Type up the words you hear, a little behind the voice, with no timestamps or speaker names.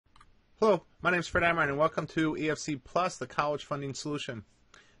Hello, my name is Fred Amrine and welcome to EFC Plus, the college funding solution.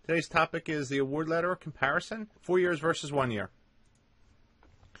 Today's topic is the award letter comparison, 4 years versus 1 year.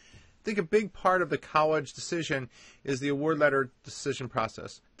 I think a big part of the college decision is the award letter decision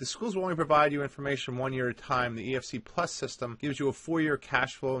process. The schools will only provide you information 1 year at a time. The EFC Plus system gives you a 4-year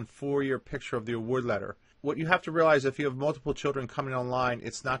cash flow and 4-year picture of the award letter. What you have to realize, if you have multiple children coming online,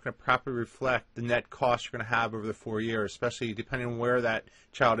 it's not going to properly reflect the net cost you're going to have over the 4 years, especially depending on where that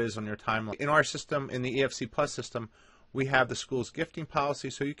child is on your timeline. In our system, in the EFC Plus system, we have the school's gifting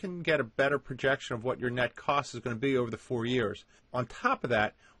policy, so you can get a better projection of what your net cost is going to be over the 4 years. On top of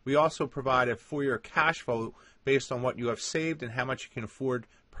that, we also provide a 4-year cash flow based on what you have saved and how much you can afford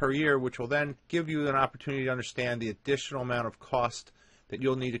per year, which will then give you an opportunity to understand the additional amount of cost that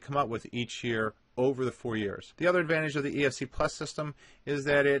you'll need to come up with each year over the 4 years. The other advantage of the EFC Plus system is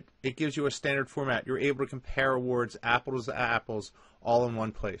that it gives you a standard format. You're able to compare awards apples to apples all in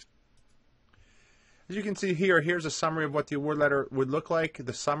one place. As you can see here, here's a summary of what the award letter would look like,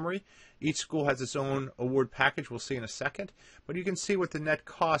 the summary. Each school has its own award package, we'll see in a second. But you can see what the net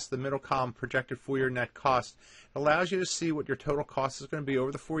cost, the middle column, projected 4-year net cost, allows you to see what your total cost is going to be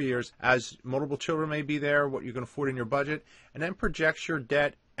over the 4 years, as multiple children may be there, what you can afford in your budget, and then projects your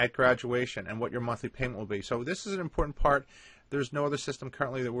debt at graduation and what your monthly payment will be. So this is an important part. There's no other system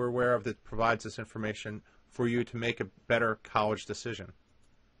currently that we're aware of that provides this information for you to make a better college decision.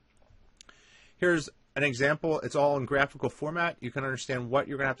 Here's an example. It's all in graphical format. You can understand what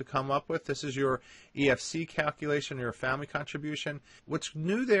you're going to have to come up with. This is your EFC calculation, your family contribution. What's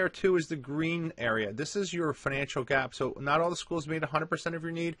new there too is the green area. This is your financial gap. So not all the schools meet 100% of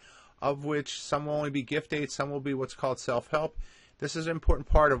your need, of which some will only be gift aid, some will be what's called self-help. This is an important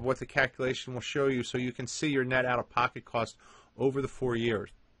part of what the calculation will show you, so you can see your net out-of-pocket cost over the 4 years.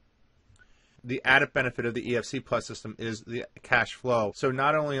 The added benefit of the EFC Plus system is the cash flow. So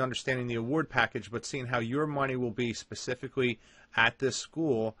not only understanding the award package, but seeing how your money will be specifically at this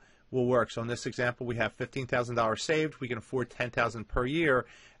school will work. So in this example, we have $15,000 saved. We can afford $10,000 per year.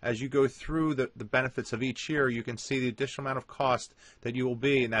 As you go through the benefits of each year, you can see the additional amount of cost that you will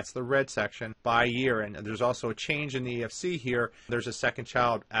be, and that's the red section, by year. And there's also a change in the EFC here. There's a second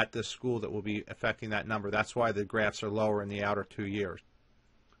child at this school that will be affecting that number. That's why the graphs are lower in the outer 2 years.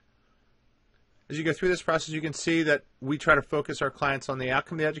 As you go through this process, you can see that we try to focus our clients on the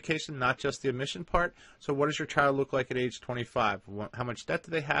outcome of the education, not just the admission part. So what does your child look like at age 25? How much debt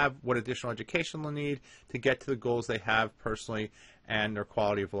do they have? What additional education they'll need to get to the goals they have personally and their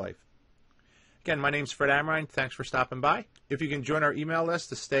quality of life? Again, my name's Fred Amrine. Thanks for stopping by. If you can join our email list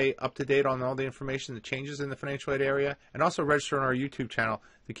to stay up to date on all the information that changes in the financial aid area, and also register on our YouTube channel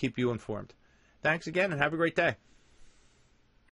to keep you informed. Thanks again, and have a great day.